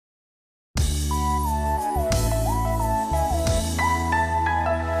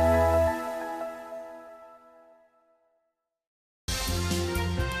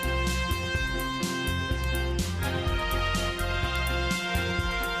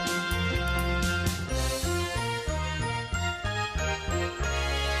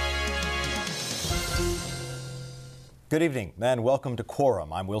Good evening and welcome to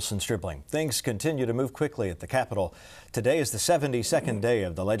Quorum. I'm Wilson Stribling. Things continue to move quickly at the Capitol. Today is the 72nd day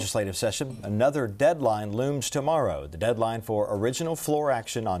of the legislative session. Another deadline looms tomorrow, the deadline for original floor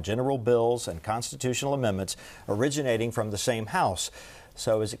action on general bills and constitutional amendments originating from the same House.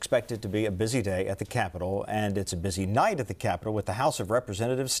 So it's expected to be a busy day at the Capitol, and it's a busy night at the Capitol with the House of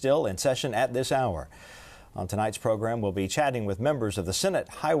Representatives still in session at this hour. On tonight's program, we'll be chatting with members of the Senate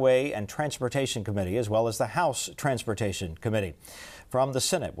Highway and Transportation Committee as well as the House Transportation Committee. From the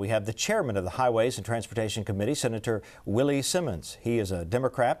Senate, we have the chairman of the Highways and Transportation Committee, Senator Willie Simmons. He is a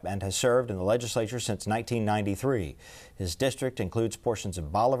Democrat and has served in the legislature since 1993. His district includes portions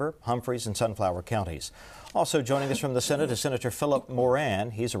of Bolivar, Humphreys, and Sunflower counties. Also joining us from the Senate is Senator Philip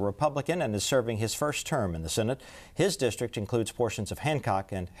Moran. He's a Republican and is serving his first term in the Senate. His district includes portions of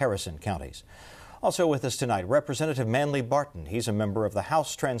Hancock and Harrison counties. Also with us tonight, Representative Manley Barton. He's a member of the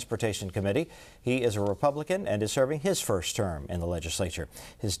House Transportation Committee. He is a Republican and is serving his first term in the legislature.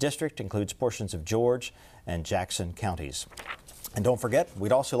 His district includes portions of George and Jackson counties. And don't forget,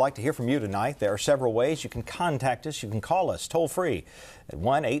 we'd also like to hear from you tonight. There are several ways you can contact us. You can call us toll free at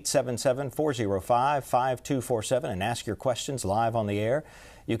 1-877-405-5247 and ask your questions live on the air.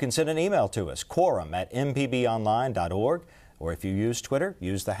 You can send an email to us, quorum@mpbonline.org, or if you use Twitter,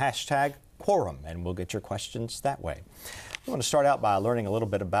 use the hashtag Quorum, and we'll get your questions that way. We want to start out by learning a little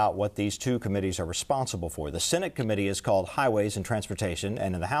bit about what these two committees are responsible for. The Senate committee is called Highways and Transportation,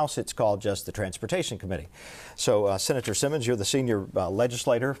 and in the House it's called just the Transportation Committee. So, Senator Simmons, you're the senior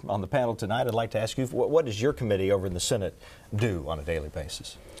legislator on the panel tonight. I'd like to ask you, what does your committee over in the Senate do on a daily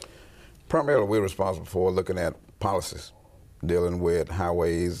basis? Primarily, we're responsible for looking at policies dealing with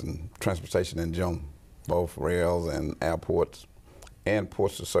highways and transportation in general, both rails and airports, and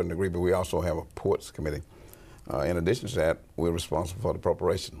ports to a certain degree, but we also have a ports committee. In addition to that, we're responsible for the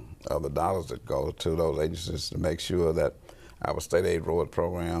appropriation of the dollars that go to those agencies to make sure that our state aid road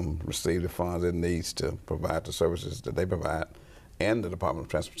program receives the funds it needs to provide the services that they provide, and the Department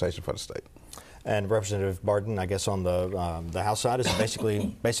of Transportation for the state. And Representative Barton, I guess on the House side, is it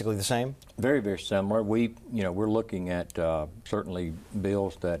basically the same? Very, very similar. We're looking at certainly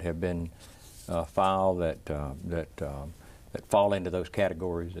bills that have been filed that fall into those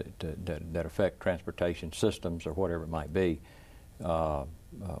categories that affect transportation systems or whatever it might be.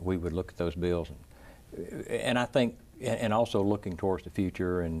 We would look at those bills, and I think, and also looking towards the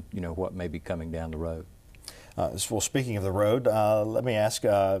future and what may be coming down the road. Well, speaking of the road, let me ask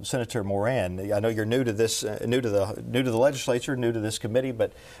Senator Moran. I know you're new to this, new to the legislature, new to this committee,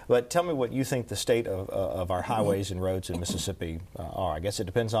 but tell me what you think the state of our highways and roads in Mississippi are. I guess it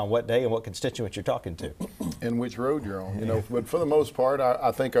depends on what day and what constituent you're talking to, and which road you're on. But for the most part,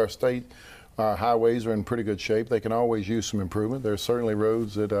 I think our state highways are in pretty good shape. They can always use some improvement. There's certainly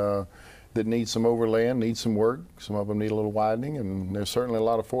roads that need some overland, need some work. Some of them need a little widening, and there's certainly a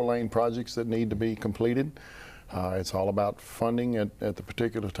lot of four-lane projects that need to be completed. It's all about funding at the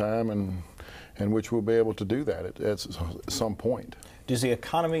particular time, and which we'll be able to do that at some point. Does the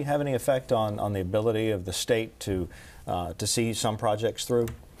economy have any effect on the ability of the state to see some projects through?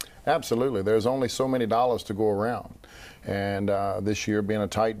 Absolutely. There's only so many dollars to go around, and this year being a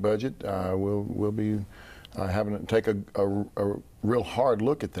tight budget, we'll be having to take a real hard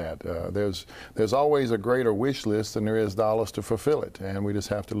look at that. There's always a greater wish list than there is dollars to fulfill it, and we just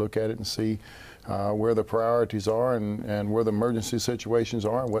have to look at it and see where the priorities are and where the emergency situations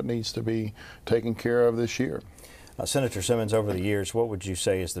are and what needs to be taken care of this year. Senator Simmons, over the years, what would you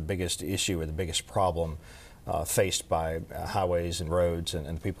say is the biggest issue or the biggest problem faced by highways and roads and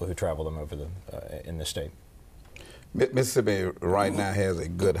the people who travel them over in the state? Mississippi right now has a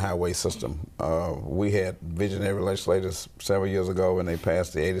good highway system. We had visionary legislators several years ago, and they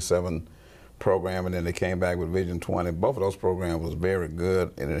passed the 87 program, and then they came back with Vision 20. Both of those programs was very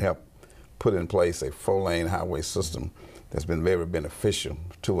good, and it helped put in place a four-lane highway system that's been very beneficial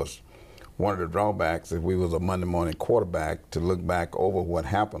to us. One of the drawbacks, if we was a Monday morning quarterback to look back over what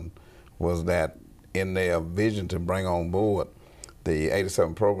happened, was that in their vision to bring on board the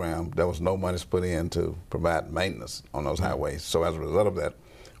 87 program, there was no money put in to provide maintenance on those highways. So as a result of that,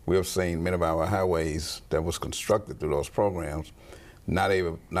 we have seen many of our highways that was constructed through those programs not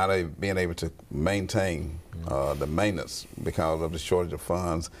being able to maintain the maintenance because of the shortage of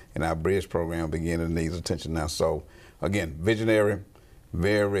funds, and our bridge program beginning to need attention now. So again, visionary,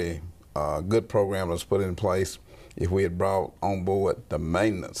 very good program was put in place. If we had brought on board the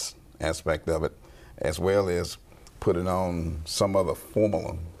maintenance aspect of it, as well as putting on some other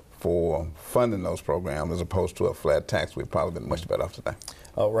formula for funding those programs as opposed to a flat tax, we've probably been much better off today.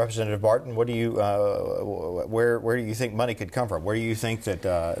 Representative Barton, what do you, where do you think money could come from? Where do you think that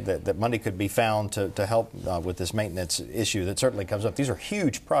that money could be found to help with this maintenance issue that certainly comes up? These are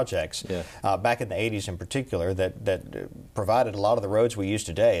huge projects, back in the 80s in particular, that provided a lot of the roads we use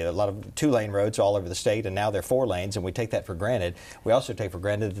today. A lot of 2-lane roads all over the state, and now they're 4 lanes, and we take that for granted. We also take for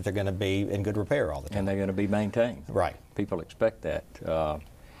granted that they're going to be in good repair all the time. And they're going to be maintained. Right. People expect that.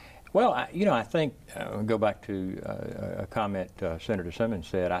 Well, I think, go back to a comment Senator Simmons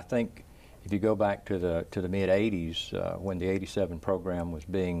said. I think if you go back to the mid-'80s, when the 87 program was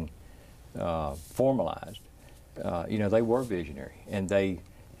being formalized, they were visionary, and they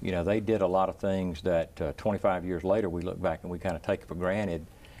did a lot of things that 25 years later we look back and we kind of take for granted.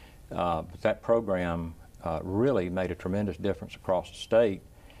 But that program really made a tremendous difference across the state,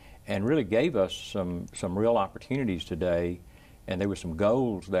 and really gave us some real opportunities today. And there were some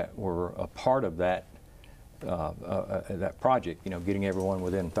goals that were a part of that that project. Getting everyone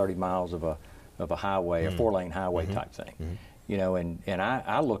within 30 miles of a highway, a 4-lane highway type thing. And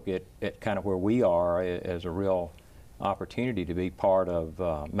I look at kind of where we are as a real opportunity to be part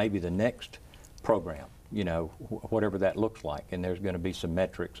of maybe the next program. Whatever that looks like. And there's going to be some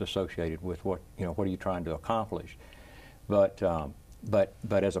metrics associated with what are you trying to accomplish. But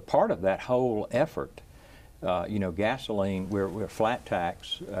as a part of that whole effort. Gasoline, we're flat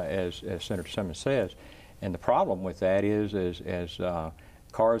tax, as Senator Simmons says, and the problem with that is as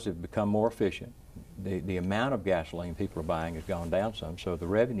cars have become more efficient, the amount of gasoline people are buying has gone down some, so the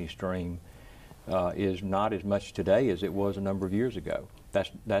revenue stream is not as much today as it was a number of years ago.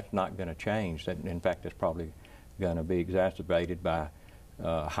 That's not going to change. In fact, that's probably going to be exacerbated by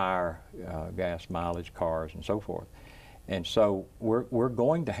higher gas mileage cars and so forth. And so we're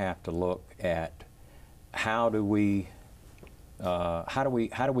going to have to look at how do we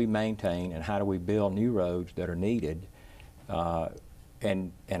maintain and how do we build new roads that are needed?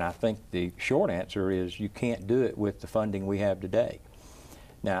 And I think the short answer is you can't do it with the funding we have today.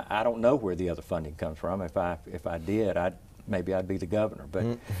 Now, I don't know where the other funding comes from. If I did, maybe I'd be the governor.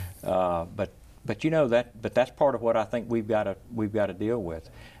 But that's part of what I think we've got to deal with.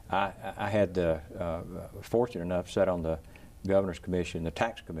 I had the fortunate enough to sit on the Governor's Commission, the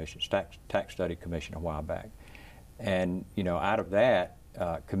Tax Study Commission a while back, and out of that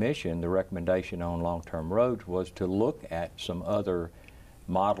commission, the recommendation on long-term roads was to look at some other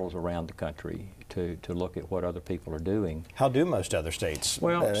models around the country to look at what other people are doing. How do most other states?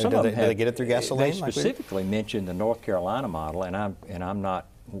 Well, do they get it through gasoline? They specifically mentioned the North Carolina model, and I'm not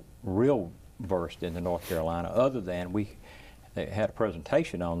real versed in the North Carolina, other than they had a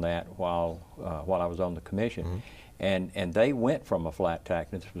presentation on that while I was on the commission. And they went from a flat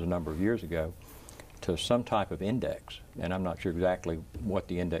tax, and this was a number of years ago, to some type of index. And I'm not sure exactly what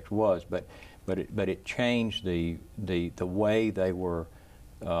the index was, but it changed the way they were,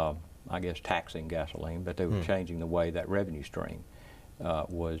 I guess, taxing gasoline, but they were changing the way that revenue stream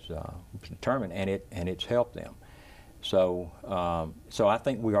was determined, and it's helped them. So I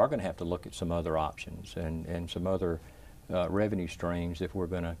think we are going to have to look at some other options and some other revenue streams if we're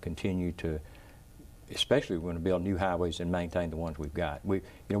going to continue to. Especially if we're going to build new highways and maintain the ones we've got. We're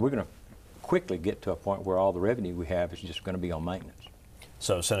going to quickly get to a point where all the revenue we have is just going to be on maintenance.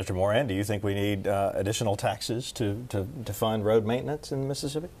 So, Senator Moran, do you think we need additional taxes to fund road maintenance in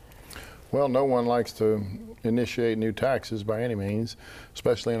Mississippi? Well, no one likes to initiate new taxes by any means,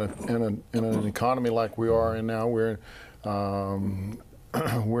 especially in an economy like we are in now. We're in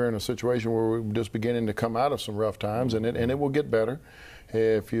a situation where we're just beginning to come out of some rough times, and it will get better.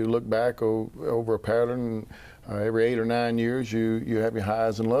 If you look back over a pattern, every 8 or 9 years, you have your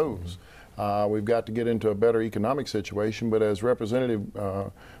highs and lows. We've got to get into a better economic situation, but as Representative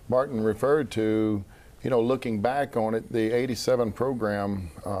Martin referred to, looking back on it, the 87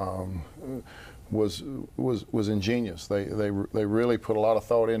 program was ingenious. They really put a lot of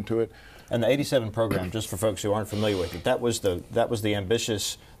thought into it. And the 87 program, just for folks who aren't familiar with it, that was the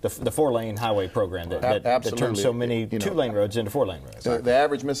ambitious, the 4-lane highway program that turned so many 2-lane roads into 4-lane roads. The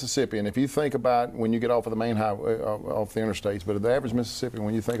average Mississippian, if you think about when you get off of the main highway, off the interstates, but the average Mississippian,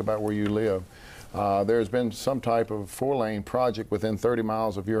 when you think about where you live, there's been some type of 4-lane project within 30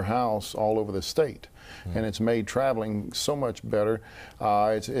 miles of your house all over the state. And it's made traveling so much better.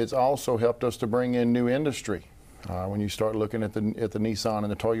 It's also helped us to bring in new industry. When you start looking at the Nissan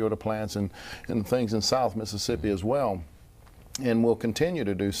and the Toyota plants and things in South Mississippi as well, and we'll continue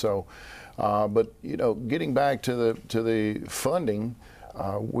to do so. But getting back to the funding,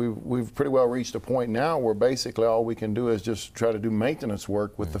 we've pretty well reached a point now where basically all we can do is just try to do maintenance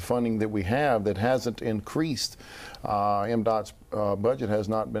work with the funding that we have that hasn't increased. MDOT's budget has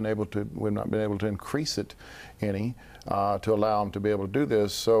not been able to, we've not been able to increase it any to allow them to be able to do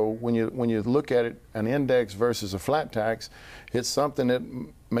this. So when you look at it, an index versus a flat tax, it's something that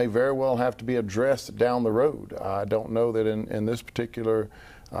may very well have to be addressed down the road. I don't know that in this particular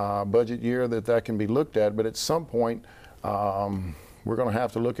budget year that can be looked at, but at some point we're going to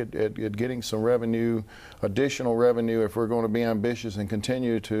have to look at getting some revenue, additional revenue, if we're going to be ambitious and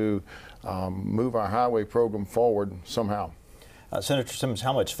continue to move our highway program forward somehow. Senator Simmons,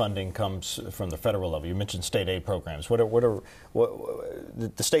 how much funding comes from the federal level? You mentioned state aid programs. The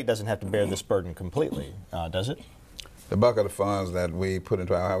state doesn't have to bear this burden completely, does it? The bulk of the funds that we put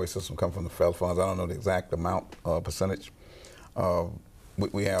into our highway system come from the federal funds. I don't know the exact amount percentage.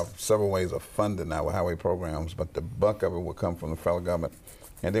 We have several ways of funding our highway programs, but the bulk of it will come from the federal government.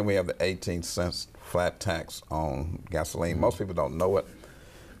 And then we have the 18-cent flat tax on gasoline. Most people don't know it,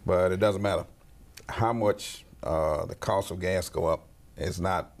 but it doesn't matter how much the cost of gas go up. Is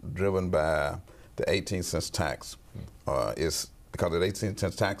not driven by the 18 cents tax. It's because the 18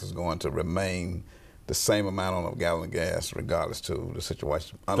 cents tax is going to remain the same amount on a gallon of gas regardless to the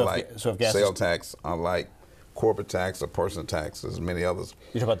situation. Unlike sales tax, unlike corporate tax or personal tax, as many others.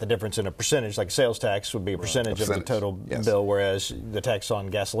 You talk about the difference in a percentage, like sales tax would be a percentage of the total bill, whereas the tax on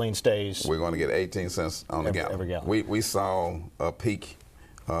gasoline stays. We're going to get 18 cents on the gallon. Every gallon. We saw a peak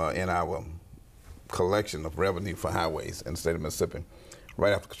in our collection of revenue for highways in the state of Mississippi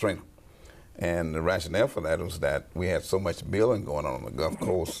right after Katrina. And the rationale for that was that we had so much billing going on the Gulf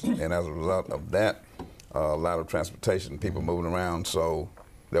Coast, and as a result of that, a lot of transportation, people moving around, so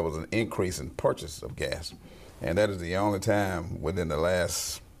there was an increase in purchase of gas. And that is the only time within the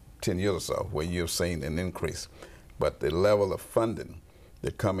last 10 years or so where you've seen an increase. But the level of funding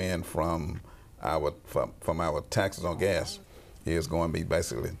that come in from our taxes on gas is going to be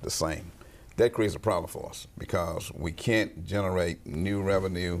basically the same. That creates a problem for us because we can't generate new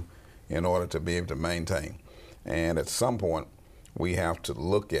revenue in order to be able to maintain. And at some point, we have to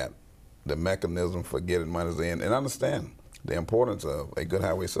look at the mechanism for getting monies in and understand the importance of a good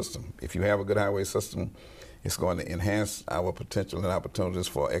highway system. If you have a good highway system, it's going to enhance our potential and opportunities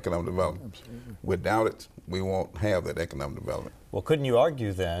for economic development. Absolutely. Without it, we won't have that economic development. Well, couldn't you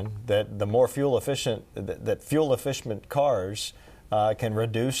argue then that the more fuel efficient cars can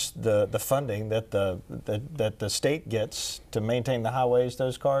reduce the funding that the state gets to maintain the highways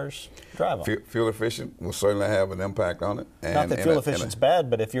those cars drive on? Fuel efficient will certainly have an impact on it. Not that fuel efficient's bad,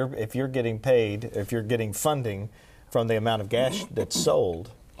 but if you're getting paid, if you're getting funding from the amount of gas that's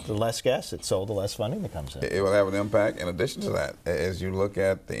sold, the less gas that's sold, the less funding that comes in. It will have an impact. In addition to that, as you look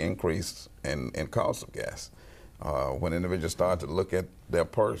at the increase in cost of gas, when individuals start to look at their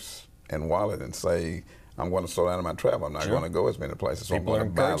purse and wallet and say, I'm going to slow down my travel, I'm not going to go as many places, so I'm going to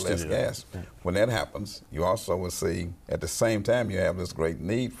buy less gas. Yeah. When that happens, you also will see, at the same time you have this great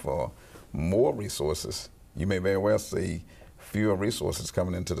need for more resources, you may very well see fewer resources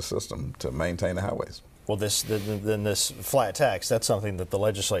coming into the system to maintain the highways. Well, this flat tax, that's something that the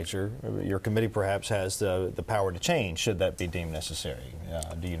legislature, your committee perhaps, has the power to change, should that be deemed necessary.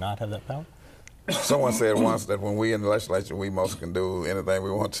 Do you not have that power? Someone said once that when we in the legislature, we most can do anything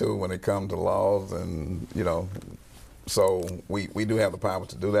we want to when it comes to laws, and so we do have the power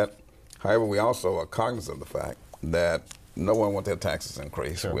to do that. However, we also are cognizant of the fact that no one wants their taxes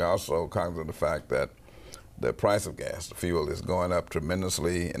increased. Sure. We're also cognizant of the fact that the price of gas, the fuel, is going up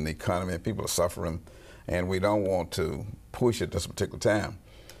tremendously in the economy, and people are suffering, and we don't want to push at this particular time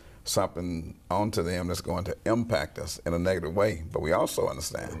something onto them that's going to impact us in a negative way. But we also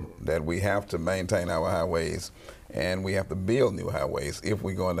understand that we have to maintain our highways and we have to build new highways if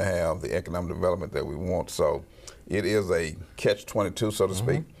we're going to have the economic development that we want. So it is a catch-22, so to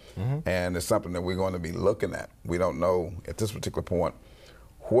speak, and it's something that we're going to be looking at. We don't know at this particular point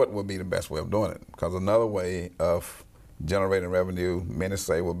what would be the best way of doing it, because another way of generating revenue, many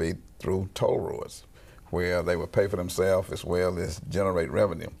say, will be through toll roads, where they will pay for themselves as well as generate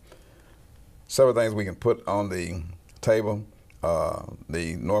revenue. Several things we can put on the table.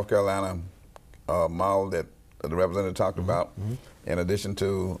 The North Carolina model that the representative talked about, in addition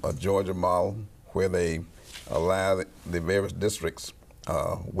to a Georgia model where they allow the various districts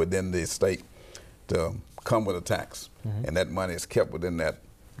within the state to come with a tax, and that money is kept within that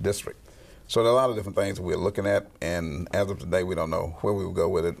district. So there are a lot of different things we're looking at, and as of today, we don't know where we will go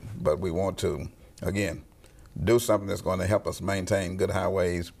with it, but we want to, again, do something that's going to help us maintain good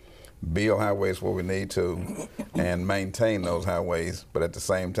highways, build highways where we need to, and maintain those highways, but at the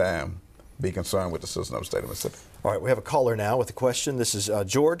same time, be concerned with the system of the state of Mississippi. All right, we have a caller now with a question. This is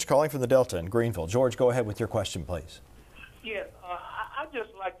George calling from the Delta in Greenville. George, go ahead with your question, please. Yes, I'd just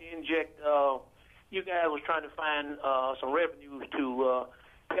like to inject, you guys was trying to find some revenue to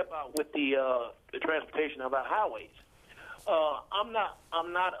help out with the transportation of our highways. I'm not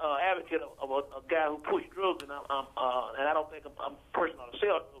an advocate of a guy who pushed drugs, and I don't think I'm a person on the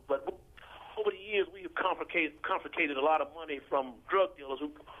sale. But over the years, we've confiscated a lot of money from drug dealers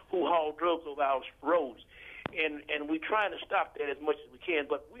who haul drugs over our roads, and we're trying to stop that as much as we can.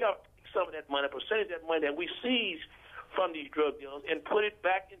 But we are some of that money, a percentage of that money that we seize from these drug dealers, and put it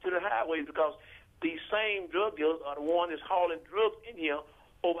back into the highways, because these same drug dealers are the ones that's hauling drugs in here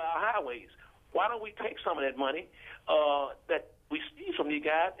over our highways. Why don't we take some of that money that we steal from these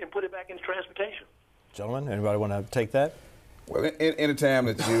guys and put it back into transportation? Gentlemen, anybody want to take that? Well, any time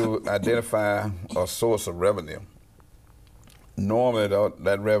that you identify a source of revenue, normally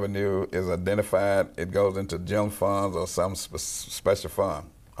that revenue is identified, it goes into general funds or some special fund.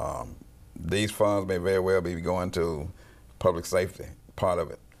 These funds may very well be going to public safety, part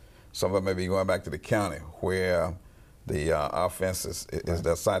of it. Some of them may be going back to the county where the offense is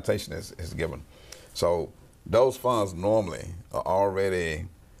the citation is given. So those funds normally are already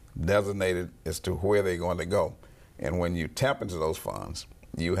designated as to where they're going to go. And when you tap into those funds,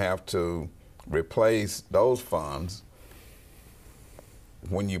 you have to replace those funds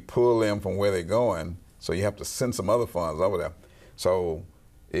when you pull them from where they're going. So you have to send some other funds over there. So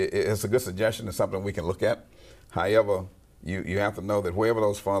it's a good suggestion. It's something we can look at. However, you have to know that wherever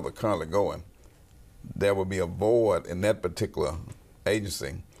those funds are currently going, there will be a void in that particular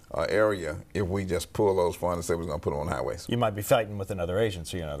agency or area if we just pull those funds and say we're going to put them on highways. You might be fighting with another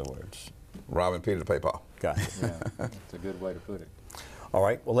agency, in other words. Robbing Peter to pay Paul. Got it. Yeah, that's a good way to put it. All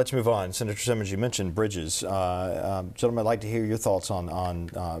right, well, let's move on. Senator Simmons, you mentioned bridges. Gentlemen, I'd like to hear your thoughts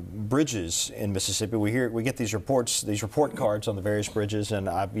on bridges in Mississippi. We get these reports, these report cards on the various bridges, and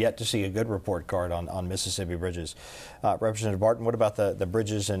I've yet to see a good report card on Mississippi bridges. Representative Barton, what about the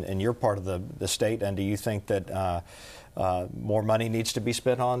bridges in your part of the state, and do you think that more money needs to be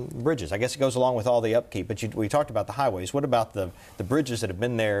spent on bridges? I guess it goes along with all the upkeep, but we talked about the highways. What about the bridges that have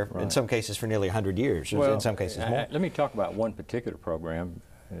been there, in some cases, for nearly 100 years, in some cases more? Let me talk about one particular program.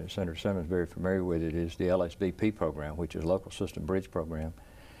 Senator Simmons is very familiar with it. Is the LSBP program, which is Local System Bridge Program.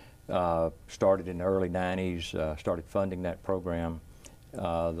 Started in the early 90s, started funding that program.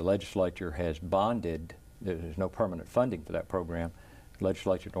 The legislature has bonded. There's no permanent funding for that program. The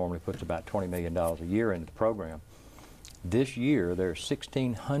legislature normally puts about $20 million a year into the program. This year, there are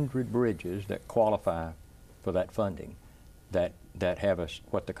 1,600 bridges that qualify for that funding that have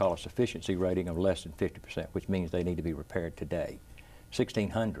what they call a sufficiency rating of less than 50%, which means they need to be repaired today.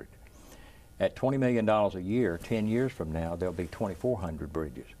 1,600. At $20 million a year, 10 years from now, there'll be 2,400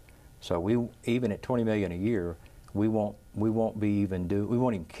 bridges. So even at $20 million a year, we won't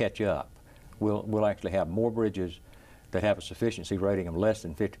even catch up. We'll actually have more bridges that have a sufficiency rating of less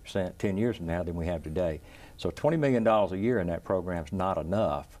than 50% 10 years from now than we have today. So $20 million a year in that program is not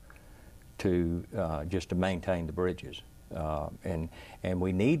enough to just to maintain the bridges. And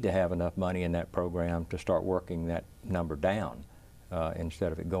we need to have enough money in that program to start working that number down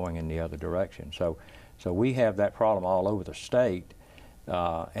instead of it going in the other direction. So we have that problem all over the state.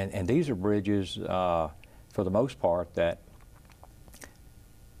 And these are bridges, for the most part, that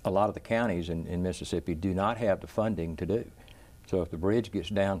a lot of the counties in Mississippi do not have the funding to do. So if the bridge gets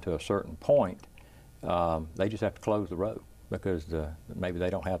down to a certain point, they just have to close the road because maybe they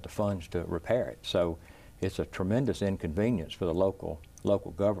don't have the funds to repair it. So it's a tremendous inconvenience for the local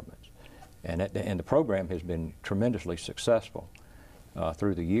governments. And the program has been tremendously successful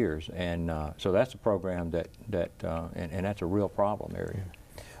through the years. And so that's a program and that's a real problem area.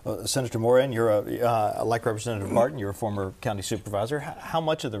 Senator Moran, you're like Representative Barton, you're a former county supervisor. How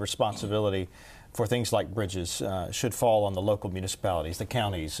much of the responsibility for things like bridges should fall on the local municipalities, the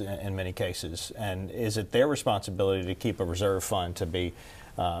counties in many cases? And is it their responsibility to keep a reserve fund to be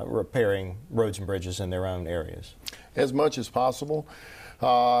repairing roads and bridges in their own areas? As much as possible.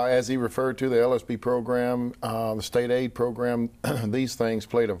 As he referred to, the LSB program, the state aid program, these things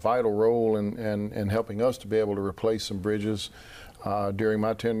played a vital role in helping us to be able to replace some bridges during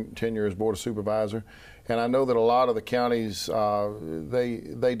my tenure as Board of Supervisor. And I know that a lot of the counties,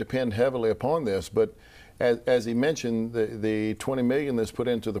 they depend heavily upon this, but as he mentioned, the $20 million that's put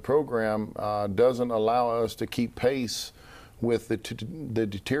into the program doesn't allow us to keep pace with the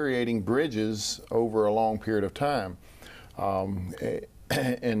deteriorating bridges over a long period of time.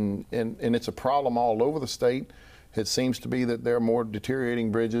 And it's a problem all over the state. it seems to be that there are more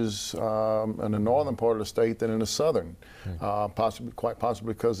deteriorating bridges in the northern part of the state than in the southern, quite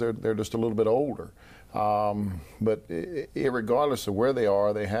possibly because they're just a little bit older. But regardless of where they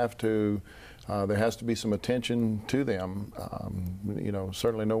are, they have to. There has to be some attention to them. You know,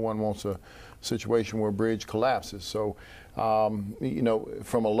 certainly no one wants a situation where a bridge collapses. So, you know,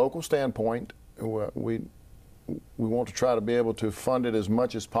 from a local standpoint, we want to try to be able to fund it as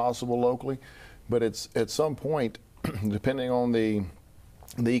much as possible locally, but it's at some point, depending on the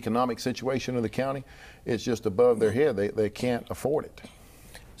economic situation of the county, it's just above their head. They can't afford it.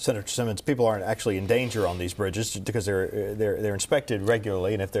 Senator Simmons, people aren't actually in danger on these bridges because they're inspected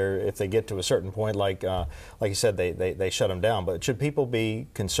regularly, and if they get to a certain point, like you said, they shut them down. But should people be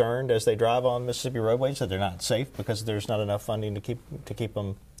concerned as they drive on Mississippi roadways that they're not safe because there's not enough funding to keep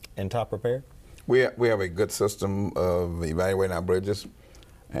them in top repair? We have a good system of evaluating our bridges,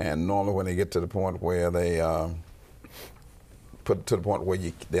 and normally when they get to the point where they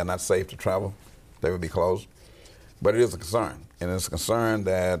they're not safe to travel, they will be closed. But it is a concern, and it's a concern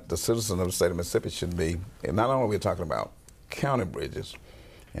that the citizens of the state of Mississippi should be. And not only are we talking about county bridges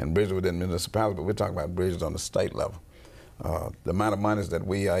and bridges within municipalities, but we're talking about bridges on the state level. The amount of monies that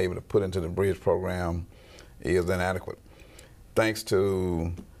we are able to put into the bridge program is inadequate. Thanks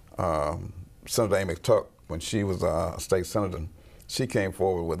to Senator Amy Tuck, when she was a state senator, she came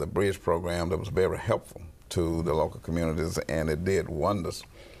forward with a bridge program that was very helpful to the local communities, and it did wonders.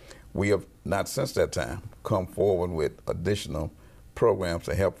 We have not since that time come forward with additional programs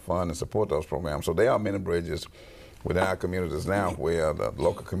to help fund and support those programs. So there are many bridges within our communities now where the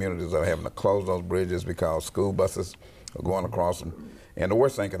local communities are having to close those bridges because school buses are going across them. And the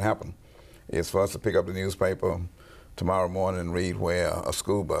worst thing can happen is for us to pick up the newspaper tomorrow morning and read where a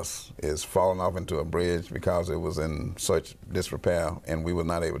school bus is falling off into a bridge because it was in such disrepair and we were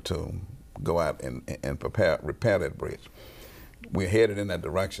not able to go out and repair that bridge. We're headed in that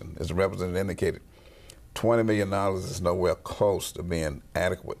direction. As the representative indicated, $20 million is nowhere close to being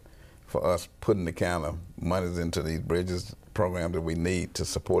adequate for us putting the kind of monies into these bridges programs that we need to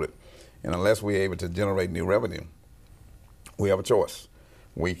support it. And unless we're able to generate new revenue, we have a choice.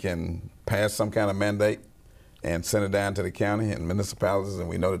 We can pass some kind of mandate and send it down to the county and municipalities, and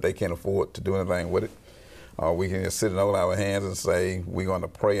we know that they can't afford to do anything with it. Or we can just sit and hold our hands and say we're going to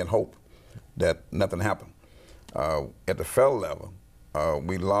pray and hope that nothing happened. At the federal level,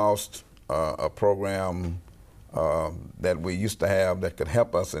 we lost a program that we used to have that could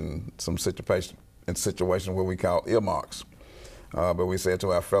help us in some situations where we call earmarks. But we said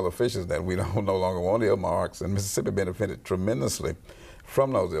to our fellow officials that we no longer want earmarks, and Mississippi benefited tremendously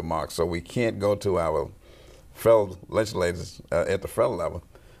from those earmarks. So we can't go to our fellow legislators at the federal level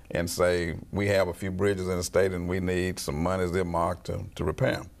and say we have a few bridges in the state and we need some money earmarked to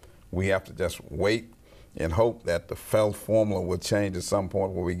repair them. We have to just wait and hope that the federal formula will change at some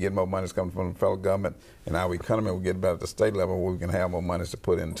point where we get more money coming from the federal government and our economy will get better at the state level where we can have more money to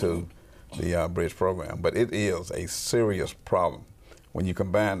put into the bridge program. But it is a serious problem. When you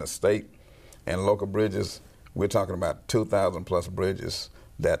combine the state and local bridges, we're talking about 2,000 plus bridges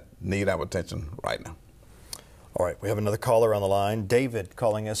that need our attention right now. All right, we have another caller on the line. David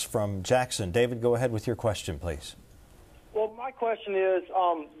calling us from Jackson. David, go ahead with your question, please. Well, my question is,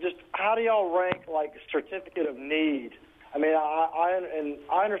 just how do y'all rank like certificate of need? I mean,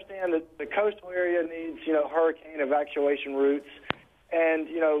 I understand that the coastal area needs, hurricane evacuation routes, and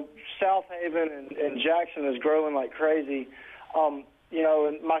South Haven and Jackson is growing like crazy.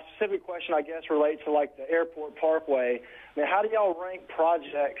 And my specific question, I guess, relates to like the Airport Parkway. I mean, how do y'all rank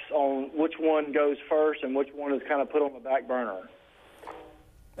projects on which one goes first and which one is kind of put on the back burner?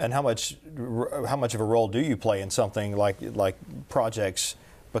 And how much of a role do you play in something like projects?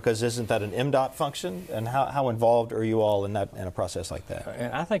 Because isn't that an MDOT function? And how involved are you all in a process like that?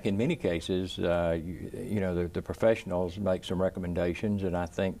 And I think in many cases, the professionals make some recommendations, and I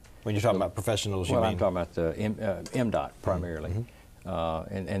think when you're talking about professionals, you mean? I'm talking about the MDOT primarily.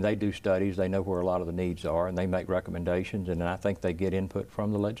 Mm-hmm. And they do studies. They know where a lot of the needs are, and they make recommendations. And I think they get input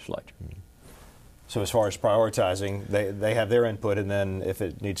from the legislature. Mm-hmm. So as far as prioritizing, they have their input, and then if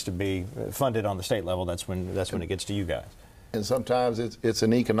it needs to be funded on the state level, that's when it gets to you guys. And sometimes it's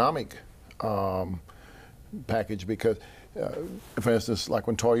an economic package because, for instance, like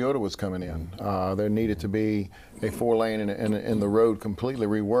when Toyota was coming in, there needed to be a 4-lane and the road completely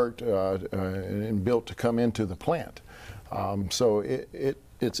reworked and built to come into the plant. So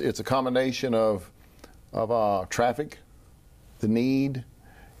it's a combination of traffic, the need,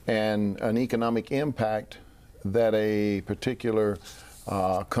 and an economic impact that a particular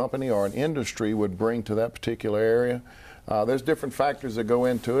company or an industry would bring to that particular area. there's different factors that go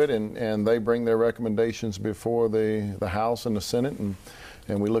into it, and they bring their recommendations before the House and the Senate, and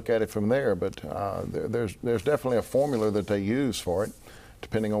we look at it from there. But there's definitely a formula that they use for it,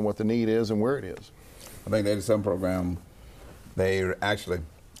 depending on what the need is and where it is. I think the 87 program, they actually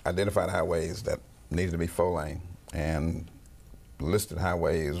identified highways that needed to be 4-lane and listed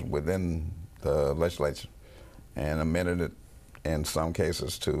highways within the legislature and amended it in some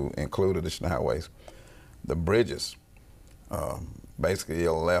cases to include additional highways. The bridges basically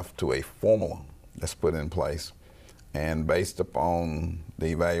are left to a formula that's put in place, and based upon the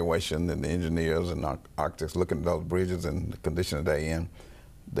evaluation and the engineers and architects looking at those bridges and the condition that they're in,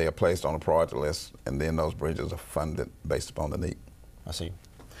 they are placed on a priority list, and then those bridges are funded based upon the need. I see.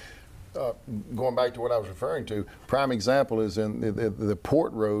 Going back to what I was referring to, prime example is in the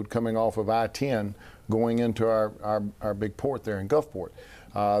port road coming off of I-10 going into our big port there in Gulfport.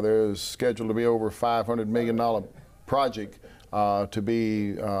 There's scheduled to be over a $500 million project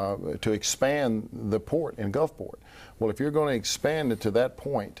to expand the port in Gulfport. Well, if you're going to expand it to that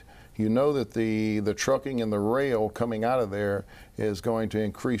point, you know that the trucking and the rail coming out of there is going to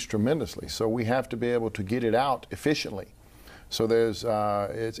increase tremendously. So we have to be able to get it out efficiently. So there's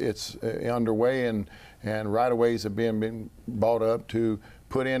it's underway, and right-of-ways have been bought up to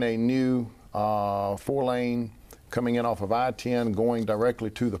put in a new 4-lane coming in off of I-10 going directly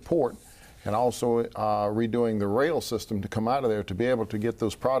to the port, and also redoing the rail system to come out of there to be able to get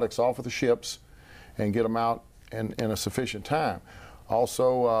those products off of the ships and get them out in a sufficient time.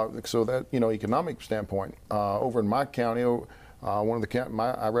 Also, so that, economic standpoint, over in my county,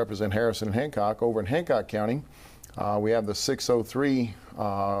 I represent Harrison and Hancock. Over in Hancock County, we have the 603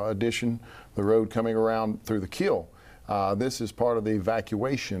 addition, the road coming around through the Kill. This is part of the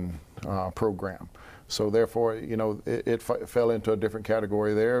evacuation program. So therefore, it fell into a different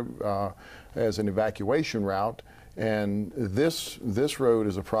category there as an evacuation route. And this road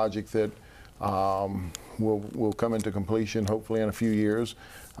is a project that will come into completion hopefully in a few years.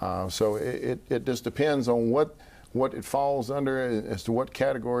 So it just depends on what it falls under as to what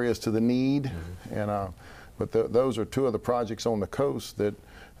category as to the need. And but those are two of the projects on the coast that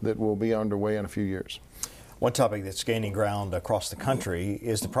will be underway in a few years. One topic that's gaining ground across the country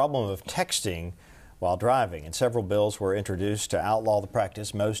is the problem of texting while driving, and several bills were introduced to outlaw the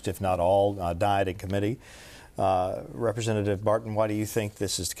practice. Most, if not all, died in committee. Representative Barton, why do you think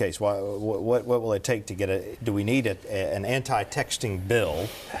this is the case? What will it take to get do we need an anti-texting bill?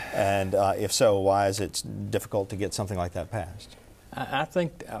 And if so, why is it difficult to get something like that passed? I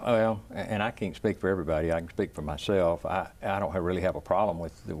think, well, and I can't speak for everybody. I can speak for myself. I don't really have a problem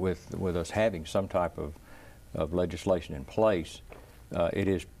with us having some type of legislation in place. It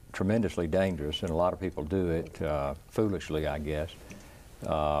is tremendously dangerous, and a lot of people do it foolishly, I guess.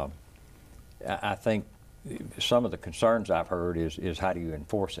 I think some of the concerns I've heard is how do you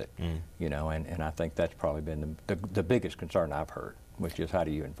enforce it, and I think that's probably been the biggest concern I've heard, which is how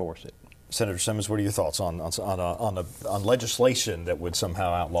do you enforce it. Senator Simmons, what are your thoughts on legislation that would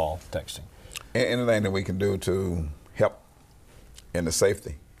somehow outlaw texting? Anything that we can do to help in the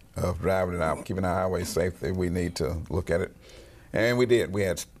safety of driving it out, keeping our highways safe, we need to look at it. And we did. We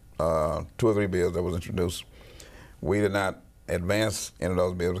had 2 or 3 bills that was introduced. We did not advance any of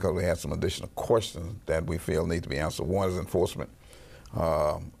those bills because we had some additional questions that we feel need to be answered. One is enforcement.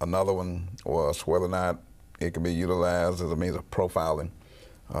 Another one was whether or not it can be utilized as a means of profiling.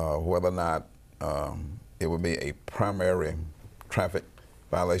 Whether or not it would be a primary traffic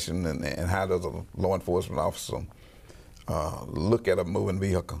violation, and how does a law enforcement officer look at a moving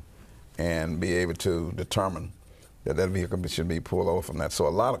vehicle and be able to determine that vehicle should be pulled over from that. So a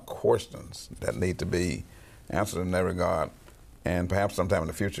lot of questions that need to be answered in that regard, and perhaps sometime in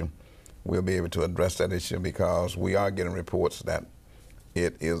the future we'll be able to address that issue because we are getting reports that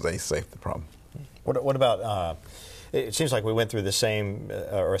it is a safety problem. What about it seems like we went through the same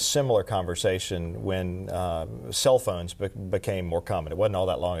or a similar conversation when cell phones became more common. It wasn't all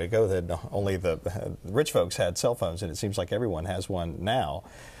that long ago that only the rich folks had cell phones, and it seems like everyone has one now.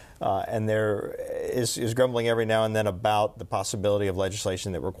 And there is grumbling every now and then about the possibility of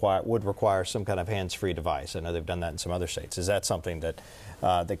legislation that would require some kind of hands-free device. I know they've done that in some other states. Is that something that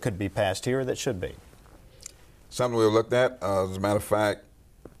that could be passed here or that should be? Something we looked at. As a matter of fact,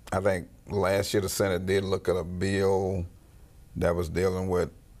 I think last year the Senate did look at a bill that was dealing with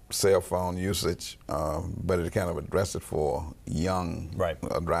cell phone usage, but it kind of addressed it for young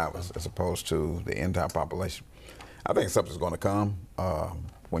drivers as opposed to the entire population. I think something's going to come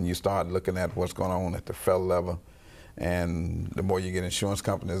when you start looking at what's going on at the federal level, and the more you get insurance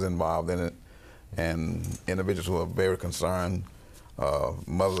companies involved in it and individuals who are very concerned,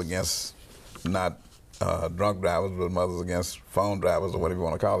 muzzled against not drunk drivers, but mothers against phone drivers, or whatever you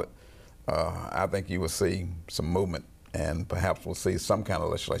want to call it, I think you will see some movement, and perhaps we'll see some kind of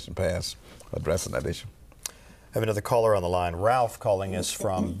legislation passed addressing that issue. I have another caller on the line. Ralph calling us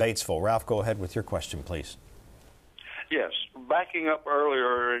from Batesville. Ralph, go ahead with your question, please. Yes, backing up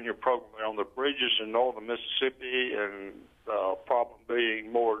earlier in your program on the bridges in northern Mississippi, and the problem being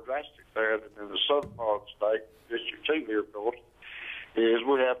more drastic there than in the southern part of the state, District 2 here, of course, is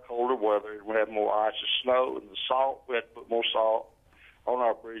we have colder weather, and we have more ice and snow, and the salt, we have to put more salt on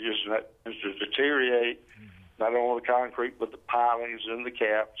our bridges, and that tends to deteriorate not only the concrete, but the pilings and the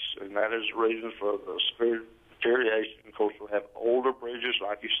caps, and that is the reason for the severe deterioration. Of course, we have older bridges,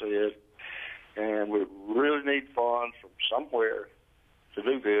 like you said, and we really need funds from somewhere to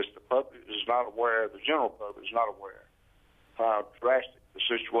do this. The public is not aware, the general public is not aware how drastic the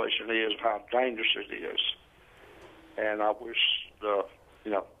situation is, how dangerous it is. And I wish,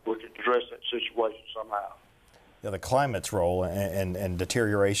 we could address that situation somehow. The climate's role and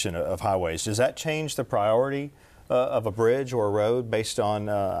deterioration of highways, does that change the priority of a bridge or a road based on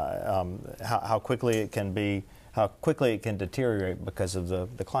how quickly it can deteriorate because of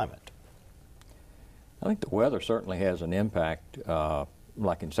the climate? I think the weather certainly has an impact.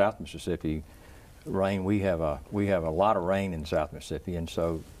 Like in South Mississippi, rain. We have a lot of rain in South Mississippi, and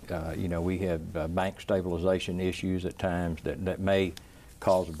so we have bank stabilization issues at times that may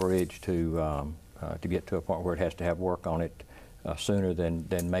cause a bridge to get to a point where it has to have work on it sooner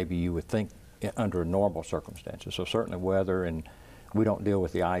than maybe you would think under normal circumstances. So certainly weather, and we don't deal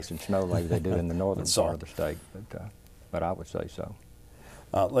with the ice and snow like they do in the northern part of the state, but I would say so.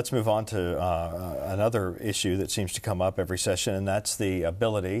 Let's move on to another issue that seems to come up every session, and that's the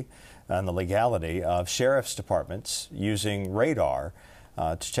ability and the legality of sheriff's departments using radar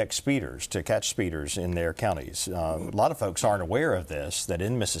to check speeders, to catch speeders in their counties. A lot of folks aren't aware of this, that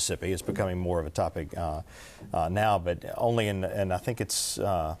in Mississippi it's becoming more of a topic now, but only in I think it's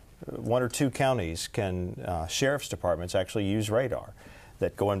 1 or 2 counties can sheriff's departments actually use radar.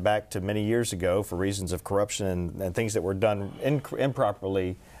 That going back to many years ago for reasons of corruption and things that were done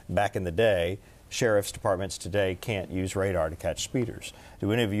improperly back in the day, sheriff's departments today can't use radar to catch speeders.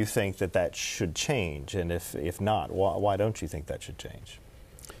 Do any of you think that should change? And if not, why don't you think that should change?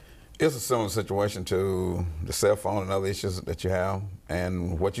 It's a similar situation to the cell phone and other issues that you have.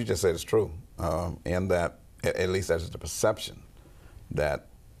 And what you just said is true, in that, at least that's the perception, that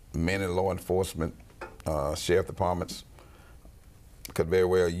many law enforcement, sheriff departments, could very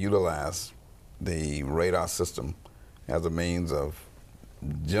well utilize the radar system as a means of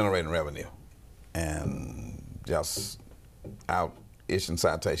generating revenue and just out issuing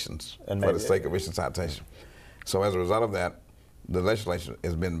citations for the sake of issuing citations. So as a result of that, the legislature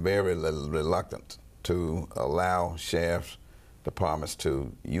has been very reluctant to allow sheriff's departments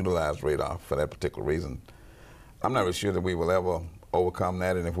to utilize radar for that particular reason. I'm not really sure that we will ever overcome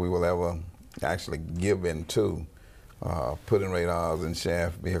that, and if we will ever actually give in to putting radars in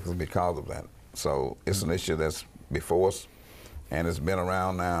sheriff vehicles because of that. So it's an issue that's before us, and it's been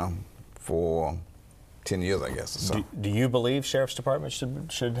around now for 10 years, I guess. So. Do you believe sheriff's departments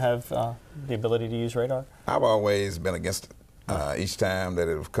should have the ability to use radar? I've always been against it. Each time that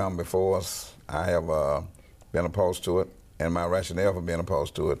it has come before us, I have been opposed to it, and my rationale for being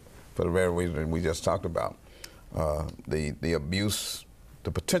opposed to it, for the very reason we just talked about, the abuse,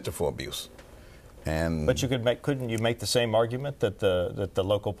 the potential for abuse. But couldn't you make the same argument that the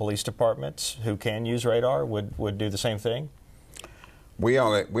local police departments who can use radar would do the same thing? We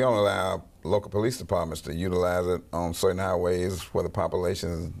only allow local police departments to utilize it on certain highways where the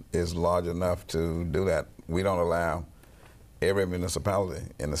population is large enough to do that. We don't allow every municipality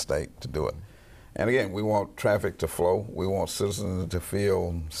in the state to do it. And again, we want traffic to flow. We want citizens to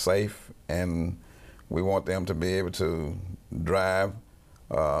feel safe, and we want them to be able to drive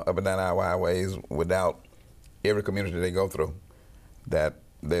up and down our highways without every community they go through that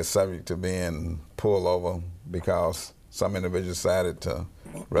they're subject to being pulled over because some individual decided to,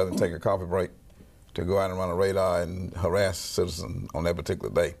 rather than take a coffee break, to go out and run a radar and harass citizens on that particular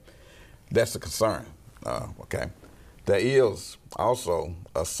day. That's the concern, okay? There is also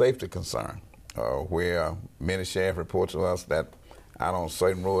a safety concern where many sheriffs report to us that out on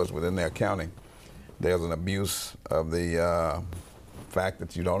certain roads within their county, there's an abuse of the fact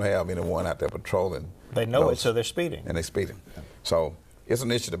that you don't have anyone out there patrolling. They know it, so they're speeding. And they're speeding. So it's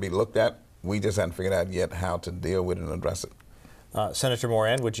an issue to be looked at. We just haven't figured out yet how to deal with it and address it. Senator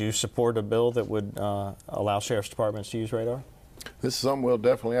Moran, would you support a bill that would allow sheriff's departments to use radar? This is something we'll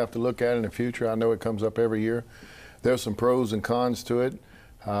definitely have to look at in the future. I know it comes up every year. There's some pros and cons to it.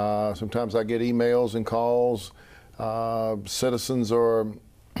 Sometimes I get emails and calls. Citizens are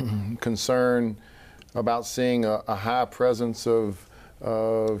concerned about seeing a high presence of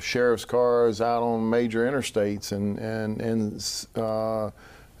sheriff's cars out on major interstates and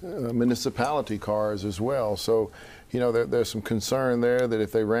municipality cars as well. So, you know, there's some concern there that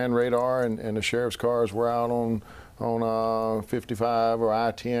if they ran radar and the sheriff's cars were out on 55 or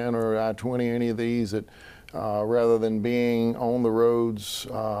I-10 or I-20, any of these, that rather than being on the roads,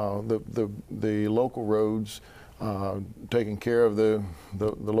 the local roads, taking care of the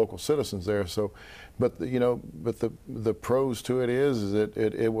local citizens there. So, but you know, but the pros to it is that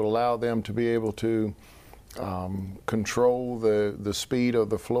it will allow them to be able to control the speed of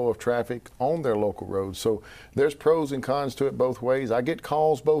the flow of traffic on their local roads. So there's pros and cons to it both ways. I get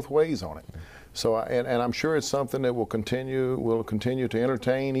calls both ways on it. So and I'm sure it's something that will continue to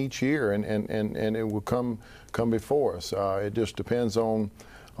entertain each year, and it will come before us. It just depends on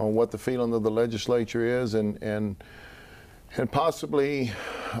what the feeling of the legislature is, and possibly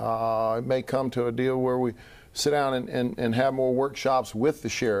it may come to a deal where we sit down and have more workshops with the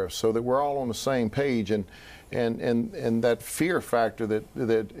sheriffs so that we're all on the same page, and that fear factor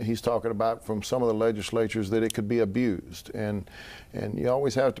that he's talking about from some of the legislatures, that it could be abused, and you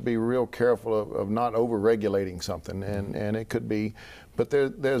always have to be real careful of not over-regulating something, and it could be, but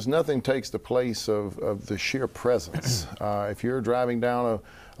there's nothing takes the place of the sheer presence. If you're driving down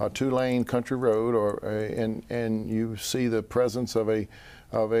a two-lane country road, and you see the presence of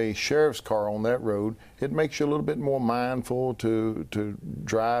a sheriff's car on that road, it makes you a little bit more mindful to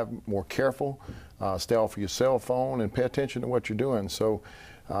drive more careful, stay off your cell phone, and pay attention to what you're doing. So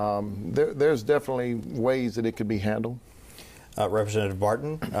there's definitely ways that it could be handled. Representative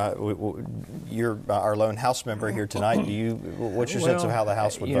Barton, you're our lone House member here tonight. What's your sense of how the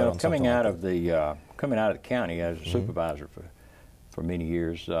House would vote on something like that? Coming out of the county as a supervisor for many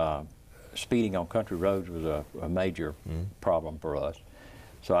years, speeding on country roads was a major problem for us.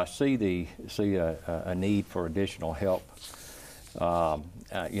 So I see a need for additional help. You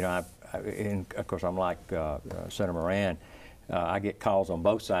know, and of course, I'm like Senator Moran. I get calls on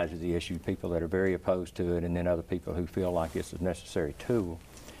both sides of the issue, people that are very opposed to it, and then other people who feel like it's a necessary tool.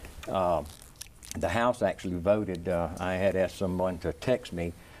 The House actually voted. I had asked someone to text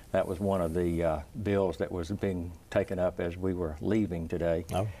me. That was one of the bills that was being taken up as we were leaving today.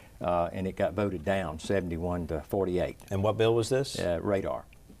 Oh. And it got voted down 71 to 48. And what bill was this? Radar.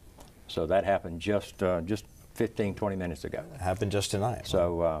 So that happened just 15, 20 minutes ago. It happened just tonight.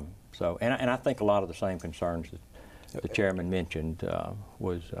 So, and I think a lot of the same concerns that the chairman mentioned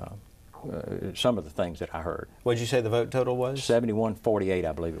was some of the things that I heard. What did you say the vote total was? 71-48,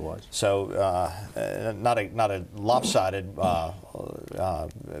 I believe it was. So not a lopsided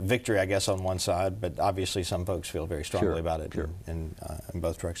victory, I guess, on one side, but obviously some folks feel very strongly about it in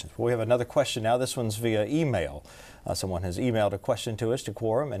both directions. Well, we have another question now. This one's via email. Someone has emailed a question to us, to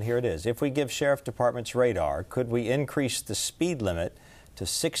Quorum, and here it is. If we give sheriff departments radar, could we increase the speed limit to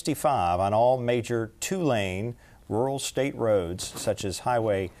 65 on all major two-lane rural state roads, such as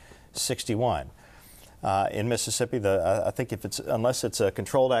Highway 61? In Mississippi, I think unless it's a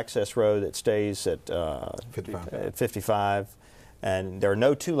controlled access road, it stays at 55. And there are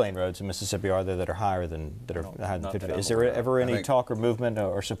no two-lane roads in Mississippi, are there, that are higher than 55? Is there ever any talk or movement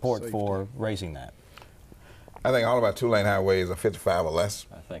or support for raising that? I think all of our two-lane highways are 55 or less.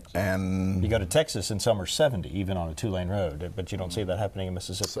 I think so. And you go to Texas and some are 70, even on a two-lane road, but you don't see that happening in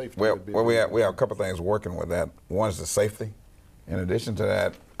Mississippi. Well, we have a couple of things working with that. One is the safety. In addition to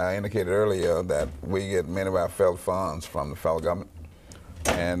that, I indicated earlier that we get many of our federal funds from the federal government,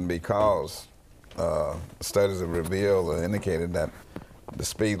 and because studies have revealed or indicated that the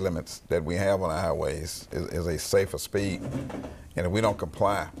speed limits that we have on our highways is a safer speed, and if we don't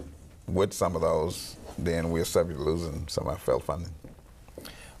comply with some of those, then we're subject to losing some of our federal funding.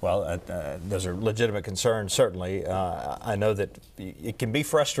 Well, those are legitimate concerns, certainly. I know that it can be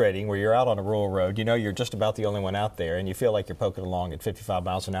frustrating where you're out on a rural road. You know you're just about the only one out there, and you feel like you're poking along at 55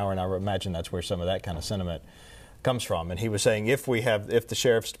 miles an hour, and I imagine that's where some of that kind of sentiment comes from. And he was saying if the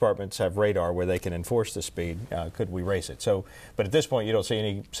sheriff's departments have radar where they can enforce the speed, could we raise it? So, but at this point, you don't see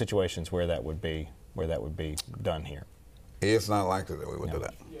any situations where that would be done here. It's not likely that we would do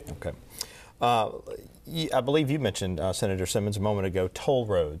that. Okay. I believe you mentioned, Senator Simmons, a moment ago, toll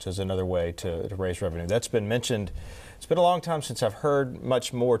roads as another way to raise revenue. That's been mentioned. It's been a long time since I've heard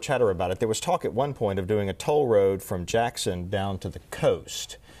much more chatter about it. There was talk at one point of doing a toll road from Jackson down to the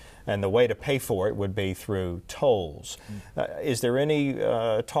coast, and the way to pay for it would be through tolls. Is there any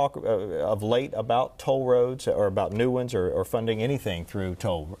talk of late about toll roads or about new ones or funding anything through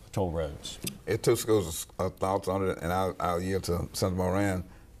toll roads? It's two schools of thoughts on it, and I'll yield to Senator Moran,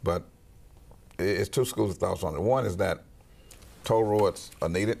 but it's two schools of thoughts on it. One is that toll roads are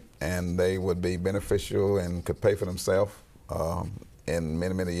needed and they would be beneficial and could pay for themselves in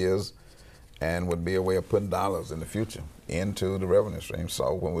many, many years, and would be a way of putting dollars in the future into the revenue stream.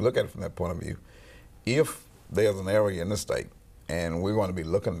 So when we look at it from that point of view, if there's an area in the state, and we're going to be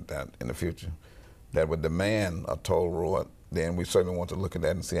looking at that in the future, that would demand a toll road, then we certainly want to look at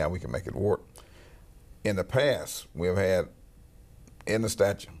that and see how we can make it work. In the past, we've had in the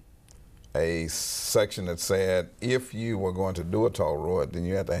statute a section that said if you were going to do a toll road, then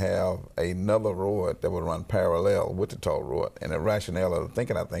you had to have another road that would run parallel with the toll road. And the rationale of the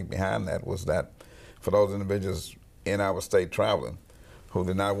thinking, I think, behind that was that for those individuals in our state traveling who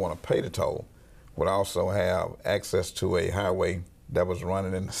did not want to pay the toll would also have access to a highway that was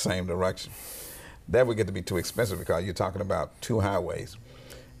running in the same direction. That would get to be too expensive because you're talking about two highways.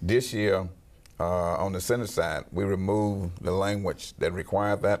 This year, on the Senate side, we removed the language that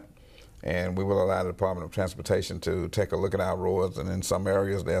required that, and we will allow the Department of Transportation to take a look at our roads. And in some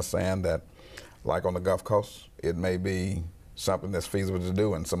areas, they're saying that, like on the Gulf Coast, it may be something that's feasible to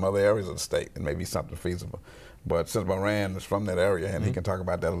do. In some other areas of the state, it may be something feasible. But since Moran is from that area, and he can talk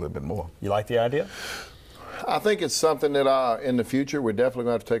about that a little bit more. You like the idea? I think it's something that in the future we're definitely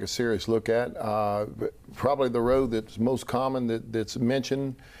going to have to take a serious look at. Probably the road that's most common that's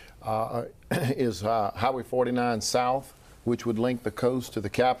mentioned is Highway 49 South, which would link the coast to the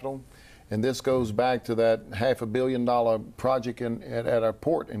capital. And this goes back to that $500 million project at our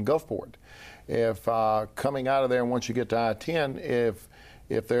port in Gulfport. If coming out of there, and once you get to I-10,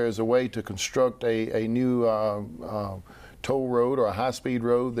 if there is a way to construct a new toll road or a high-speed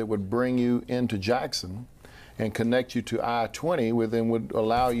road that would bring you into Jackson and connect you to I-20, then would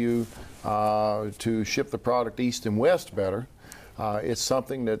allow you to ship the product east and west better, it's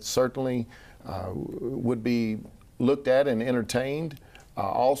something that certainly would be looked at and entertained.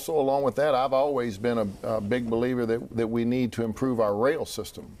 Also, along with that, I've always been a big believer that we need to improve our rail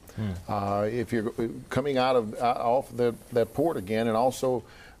system. If you're coming off that port again, and also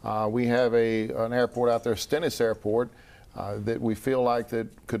we have an airport out there, Stennis Airport, that we feel like that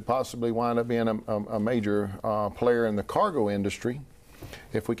could possibly wind up being a major player in the cargo industry.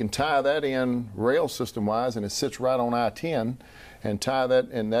 If we can tie that in rail system-wise, and it sits right on I-10, and tie that,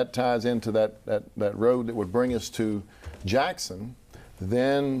 and that ties into that road that would bring us to Jackson,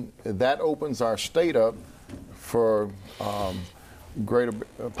 then that opens our state up for greater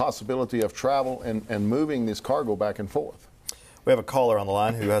possibility of travel and moving this cargo back and forth. We have a caller on the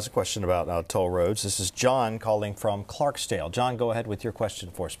line who has a question about toll roads. This is John calling from Clarksdale. John, go ahead with your question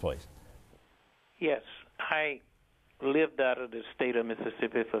for us, please. Yes, I lived out of the state of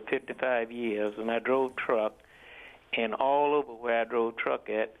Mississippi for 55 years, and I drove truck, and all over where I drove truck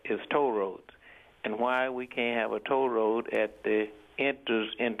at is toll roads. And why we can't have a toll road at the enters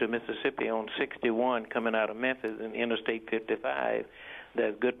into Mississippi on 61 coming out of Memphis and Interstate 55,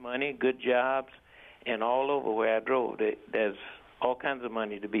 there's good money, good jobs, and all over where I drove, there's all kinds of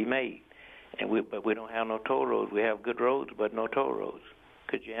money to be made. But we don't have no toll roads. We have good roads, but no toll roads.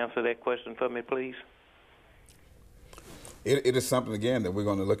 Could you answer that question for me, please? It is something, again, that we're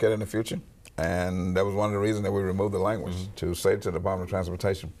going to look at in the future. And that was one of the reasons that we removed the language to say to the Department of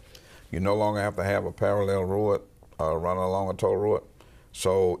Transportation, you no longer have to have a parallel road running along a toll road.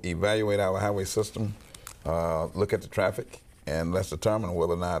 So evaluate our highway system, look at the traffic, and let's determine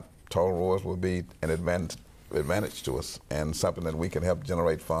whether or not toll roads will be an advantage to us and something that we can help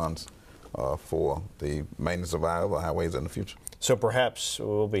generate funds for the maintenance of our highways in the future. So perhaps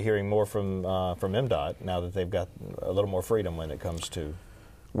we'll be hearing more from MDOT now that they've got a little more freedom when it comes to.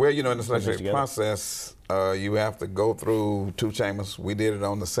 Well, you know, in the legislative process, you have to go through two chambers. We did it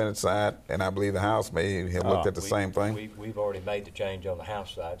on the Senate side, and I believe the House may have looked at the same thing. We've already made the change on the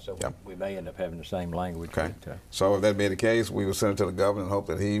House side, so we may end up having the same language. Okay. So if that be the case, we will send it to the governor and hope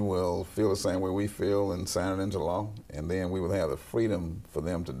that he will feel the same way we feel and sign it into law, and then we will have the freedom for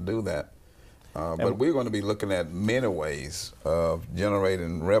them to do that. But we're going to be looking at many ways of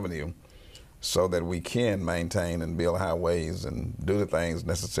generating revenue so that we can maintain and build highways and do the things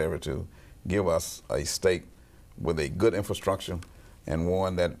necessary to give us a state with a good infrastructure and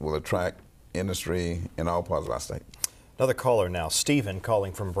one that will attract industry in all parts of our state. Another caller now, Stephen,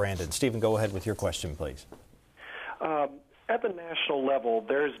 calling from Brandon. Stephen, go ahead with your question, please. At the national level,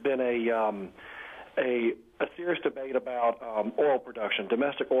 there's been a serious debate about oil production,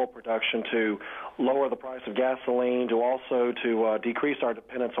 domestic oil production, to lower the price of gasoline, to also to decrease our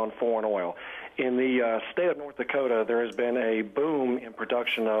dependence on foreign oil. In the state of North Dakota, there has been a boom in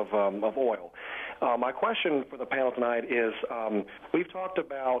production of oil. My question for the panel tonight is, we've talked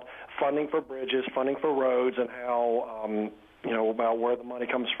about funding for bridges, funding for roads, and how, about where the money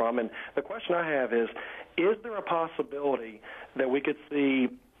comes from. And the question I have is there a possibility that we could see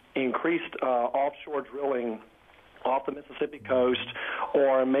increased offshore drilling off the Mississippi coast,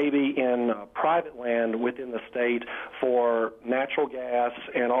 or maybe in private land within the state for natural gas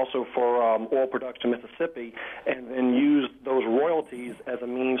and also for oil production in Mississippi, and then use those royalties as a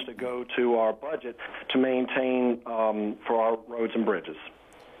means to go to our budget to maintain for our roads and bridges.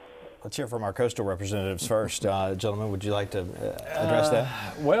 Let's hear from our coastal representatives first. Gentlemen, would you like to address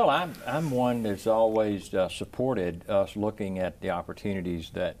that? Well, I'm one that's always supported us looking at the opportunities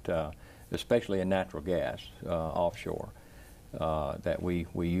that, especially in natural gas offshore, that we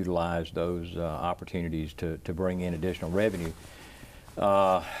utilize those opportunities to bring in additional revenue.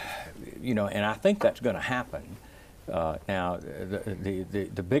 You know, and I think that's going to happen. Now,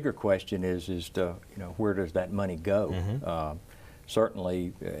 the bigger question is to, you know, where does that money go? Mm-hmm.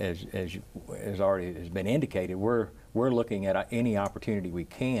 Certainly, as already has been indicated, we're looking at any opportunity we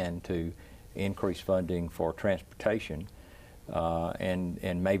can to increase funding for transportation,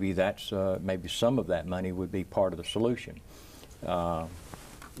 and maybe that's maybe some of that money would be part of the solution.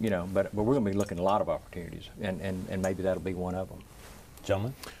 You know, but we're going to be looking at a lot of opportunities, and maybe that'll be one of them.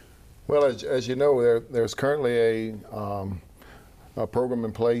 Gentlemen? Well, as you know, there's currently a program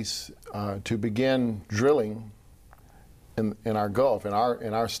in place to begin drilling in our Gulf, in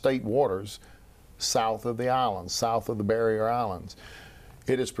our state waters, south of the islands, south of the barrier islands.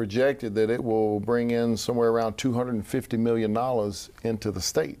 It is projected that it will bring in somewhere around $250 million into the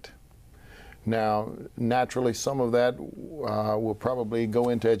state. Now, naturally, some of that will probably go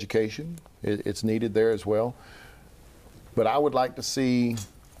into education. It's needed there as well. But I would like to see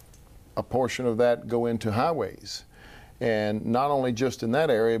a portion of that go into highways. And not only just in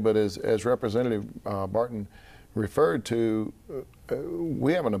that area, but as Representative Barton referred to,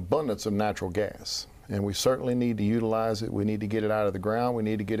 we have an abundance of natural gas, and we certainly need to utilize it. We need to get it out of the ground. We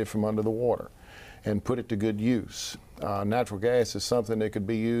need to get it from under the water and put it to good use. Natural gas is something that could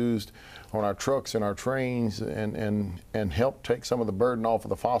be used on our trucks and our trains and help take some of the burden off of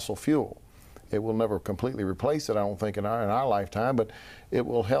the fossil fuel. It will never completely replace it, I don't think, in our lifetime, but it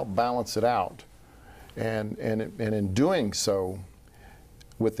will help balance it out. And in doing so,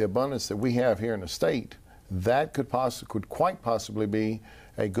 with the abundance that we have here in the state, that could quite possibly be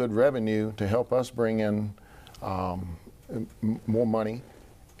a good revenue to help us bring in more money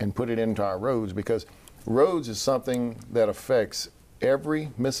and put it into our roads, because roads is something that affects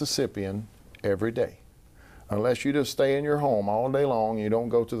every Mississippian every day. Unless you just stay in your home all day long, you don't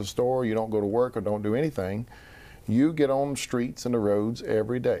go to the store, you don't go to work, or don't do anything, you get on the streets and the roads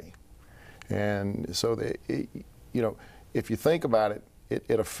every day. And so, you know, if you think about it,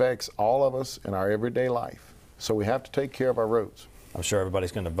 it affects all of us in our everyday life. So we have to take care of our roads. I'm sure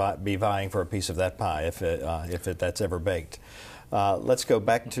everybody's going to be vying for a piece of that pie if that's ever baked. Let's go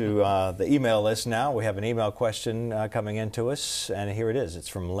back to the email list now. We have an email question coming in to us, and here it is. It's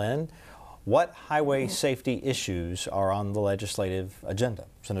from Lynn. What highway safety issues are on the legislative agenda?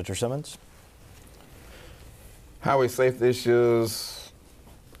 Senator Simmons? Highway safety issues,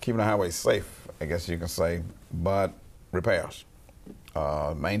 keeping the highways safe, I guess you can say, but repairs.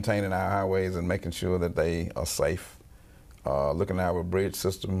 Maintaining our highways and making sure that they are safe. Looking at our bridge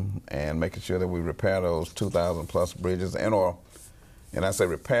system and making sure that we repair those 2,000 plus bridges, and I say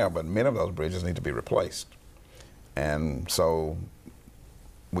repair, but many of those bridges need to be replaced. And so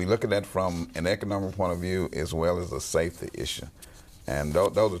we look at that from an economic point of view as well as a safety issue. And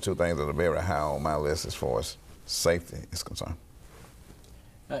those are two things that are very high on my list as far as safety is concerned.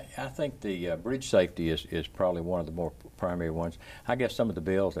 I think the bridge safety is probably one of the more primary ones. I guess some of the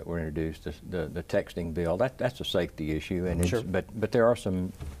bills that were introduced, the texting bill, that's a safety issue, and sure. but there are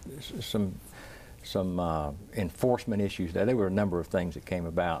some enforcement issues there. There were a number of things that came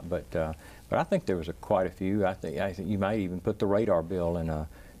about, but I think there was quite a few. I think you might even put the radar bill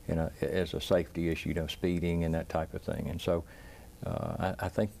as a safety issue, you know, speeding and that type of thing. And so I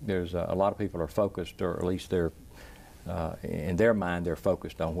think there's a lot of people are focused, or at least they're in their mind, they're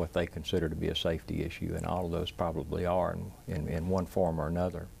focused on what they consider to be a safety issue, and all of those probably are in one form or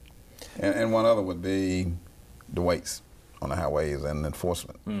another. And one other would be the weights on the highways and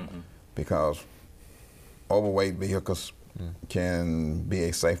enforcement, because overweight vehicles can be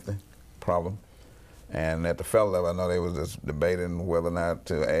a safety problem. And at the federal level, I know they was just debating whether or not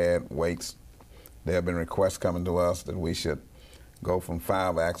to add weights. There have been requests coming to us that we should go from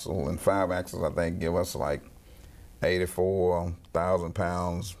 5-axle, and 5 axles I think give us like 84,000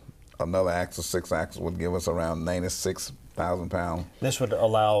 pounds another axle, 6 axles, would give us around 96,000 pounds. This would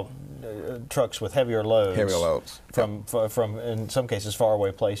allow trucks with heavier loads. Heavier loads. From in some cases,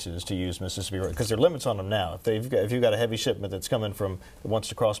 faraway places to use Mississippi Road, because there are limits on them now. If you've got a heavy shipment that's coming from, that wants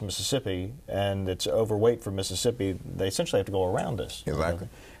to cross Mississippi, and it's overweight for Mississippi, they essentially have to go around us. Exactly.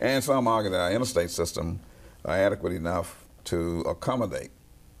 And some argue that our interstate system are adequate enough to accommodate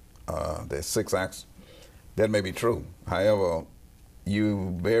the 6 axles. That may be true. However,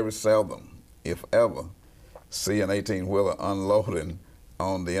 you very seldom, if ever, see an 18-wheeler unloading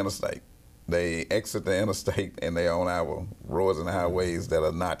on the interstate. They exit the interstate and they on our roads and highways that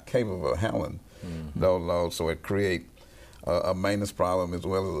are not capable of handling those loads. So it creates a maintenance problem as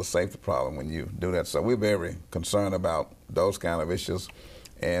well as a safety problem when you do that. So we're very concerned about those kind of issues,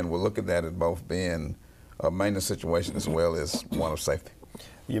 and we'll look at that as both being a maintenance situation as well as one of safety.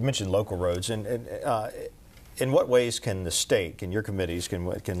 You mentioned local roads, and in what ways can the state, can your committees, can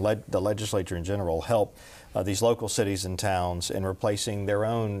the legislature in general help these local cities and towns in replacing their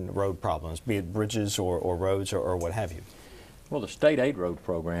own road problems, be it bridges or roads or what have you? Well, the state aid road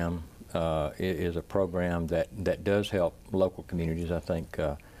program is a program that does help local communities. I think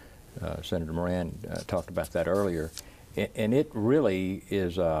Senator Moran talked about that earlier, and it really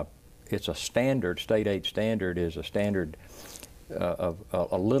is it's a standard. State aid standard is a standard of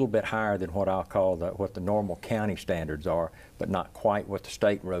a little bit higher than what I'll call what the normal county standards are, but not quite what the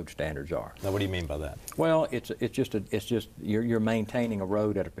state road standards are. Now, what do you mean by that? Well, it's just you're maintaining a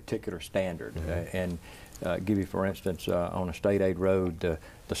road at a particular standard, and give you for instance on a state aid road,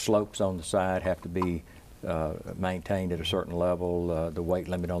 the slopes on the side have to be maintained at a certain level. The weight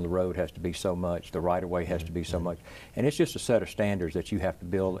limit on the road has to be so much. The right-of-way has to be so much, and it's just a set of standards that you have to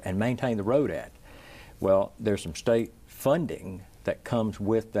build and maintain the road at. Well, there's some state funding that comes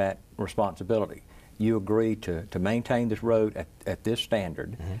with that responsibility. You agree to maintain this road at this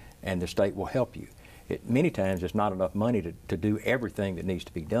standard, and the state will help you. Many times it's not enough money to do everything that needs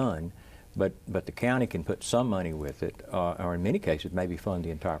to be done, but the county can put some money with it, or in many cases maybe fund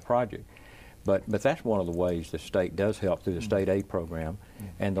the entire project. But that's one of the ways the state does help through the state aid program,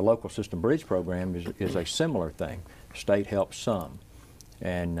 and the local system bridge program is a similar thing. The state helps some.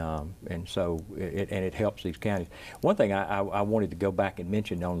 And so it helps these counties. One thing I wanted to go back and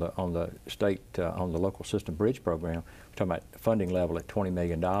mention on the state on the local system bridge program, we're talking about funding level at $20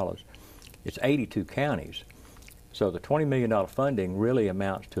 million. It's 82 counties, so the $20 million funding really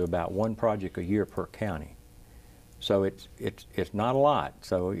amounts to about 1 project a year per county. So it's not a lot.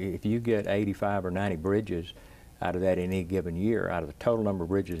 So if you get 85 or 90 bridges out of that in any given year, out of the total number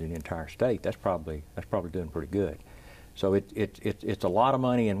of bridges in the entire state, that's probably doing pretty good. So it's a lot of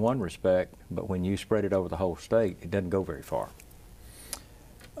money in one respect, but when you spread it over the whole state, it doesn't go very far.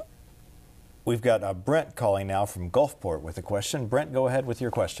 We've got Brent calling now from Gulfport with a question. Brent, go ahead with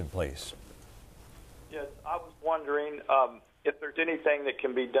your question, please. Yes, I was wondering if there's anything that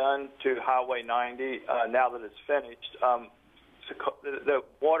can be done to Highway 90 now that it's finished. The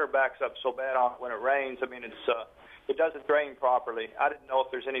water backs up so bad on it when it rains. I mean, it doesn't drain properly. I didn't know if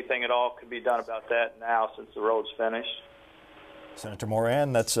there's anything at all could be done about that now since the road's finished. Senator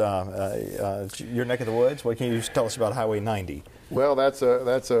Moran, that's your neck of the woods. What can you tell us about Highway 90? Well, that's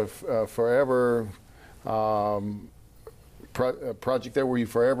a forever project there where you're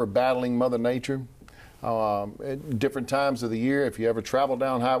forever battling Mother Nature. At different times of the year, if you ever travel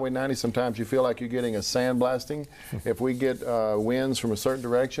down Highway 90, sometimes you feel like you're getting a sandblasting. If we get winds from a certain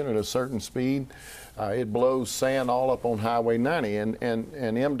direction at a certain speed, it blows sand all up on Highway 90, and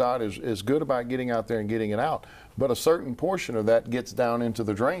MDOT is good about getting out there and getting it out. But a certain portion of that gets down into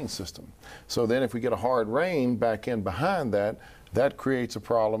the drain system. So then if we get a hard rain back in behind that, that creates a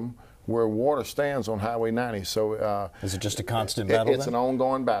problem where water stands on Highway 90. So is it just a constant battle? It's an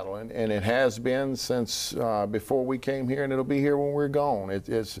ongoing battle, and it has been since before we came here, and it'll be here when we're gone.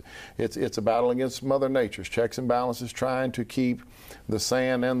 It's a battle against Mother Nature's checks and balances, trying to keep the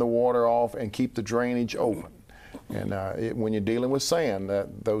sand and the water off and keep the drainage open. And when you're dealing with sand,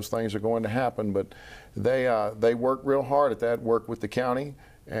 those things are going to happen. But they work real hard at that, work with the county,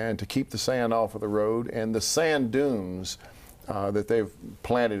 and to keep the sand off of the road. And the sand dunes that they've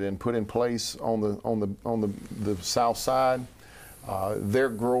planted and put in place on the south side, they're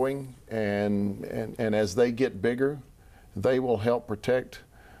growing, and as they get bigger, they will help protect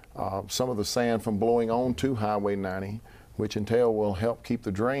some of the sand from blowing onto Highway 90, which in turn will help keep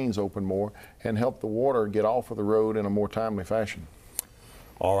the drains open more and help the water get off of the road in a more timely fashion.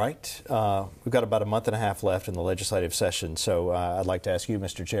 All right. We've got about a month and a half left in the legislative session, so I'd like to ask you,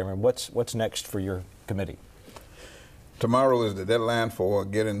 Mr. Chairman, what's next for your committee? Tomorrow is the deadline for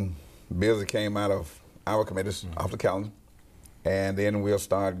getting bills that came out of our committees off the calendar. and then we'll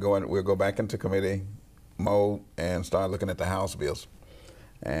go back into committee mode and start looking at the House bills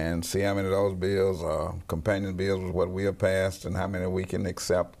and see how many of those bills are companion bills with what we have passed and how many we can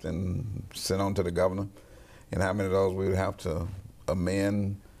accept and send on to the governor, and how many of those we would have to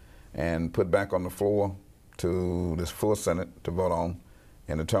amend and put back on the floor to this full Senate to vote on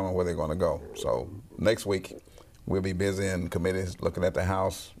and determine where they're going to go. So next week, we'll be busy in committees looking at the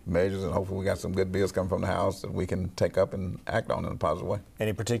House measures, and hopefully we got some good bills coming from the House that we can take up and act on in a positive way.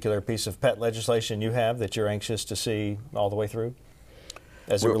 Any particular piece of pet legislation you have that you're anxious to see all the way through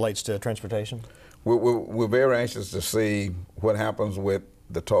as it relates to transportation? We're very anxious to see what happens with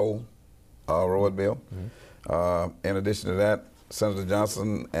the toll road bill. In addition to that, Senator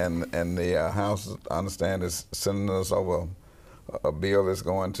Johnson and the House, I understand, is sending us over a bill that's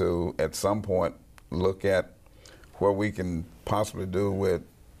going to, at some point, look at what we can possibly do with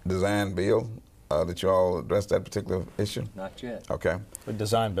design bill. Did you all address that particular issue? Not yet. Okay. The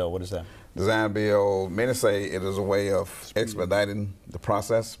design bill, what is that? Design bill, many say it is a way of expediting the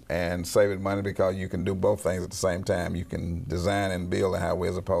process and saving money because you can do both things at the same time. You can design and build a highway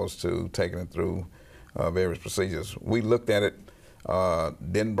as opposed to taking it through various procedures. We looked at it,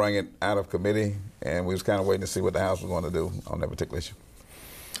 didn't bring it out of committee, and we was kind of waiting to see what the House was going to do on that particular issue.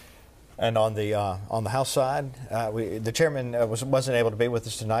 And on the House side, the chairman wasn't able to be with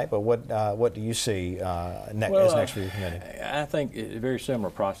us tonight. But what do you see as next for your committee? I think it's a very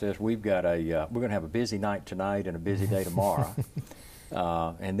similar process. We've got we're going to have a busy night tonight and a busy day tomorrow,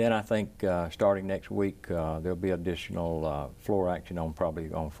 and then I think starting next week there'll be additional floor action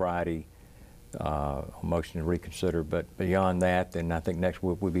probably on Friday, motion to reconsider. But beyond that, then I think next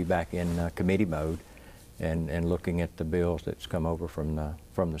week we'll be back in committee mode. And looking at the bills that's come over from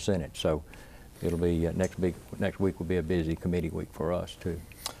the Senate. So it'll be next week will be a busy committee week for us too.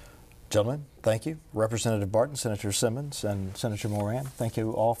 Gentlemen, thank you. Representative Barton, Senator Simmons, and Senator Moran, thank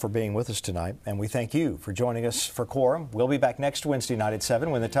you all for being with us tonight. And we thank you for joining us for Quorum. We'll be back next Wednesday night at 7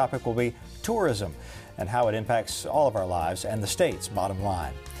 when the topic will be tourism and how it impacts all of our lives and the state's bottom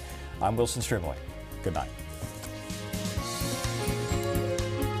line. I'm Wilson Stribling. Good night.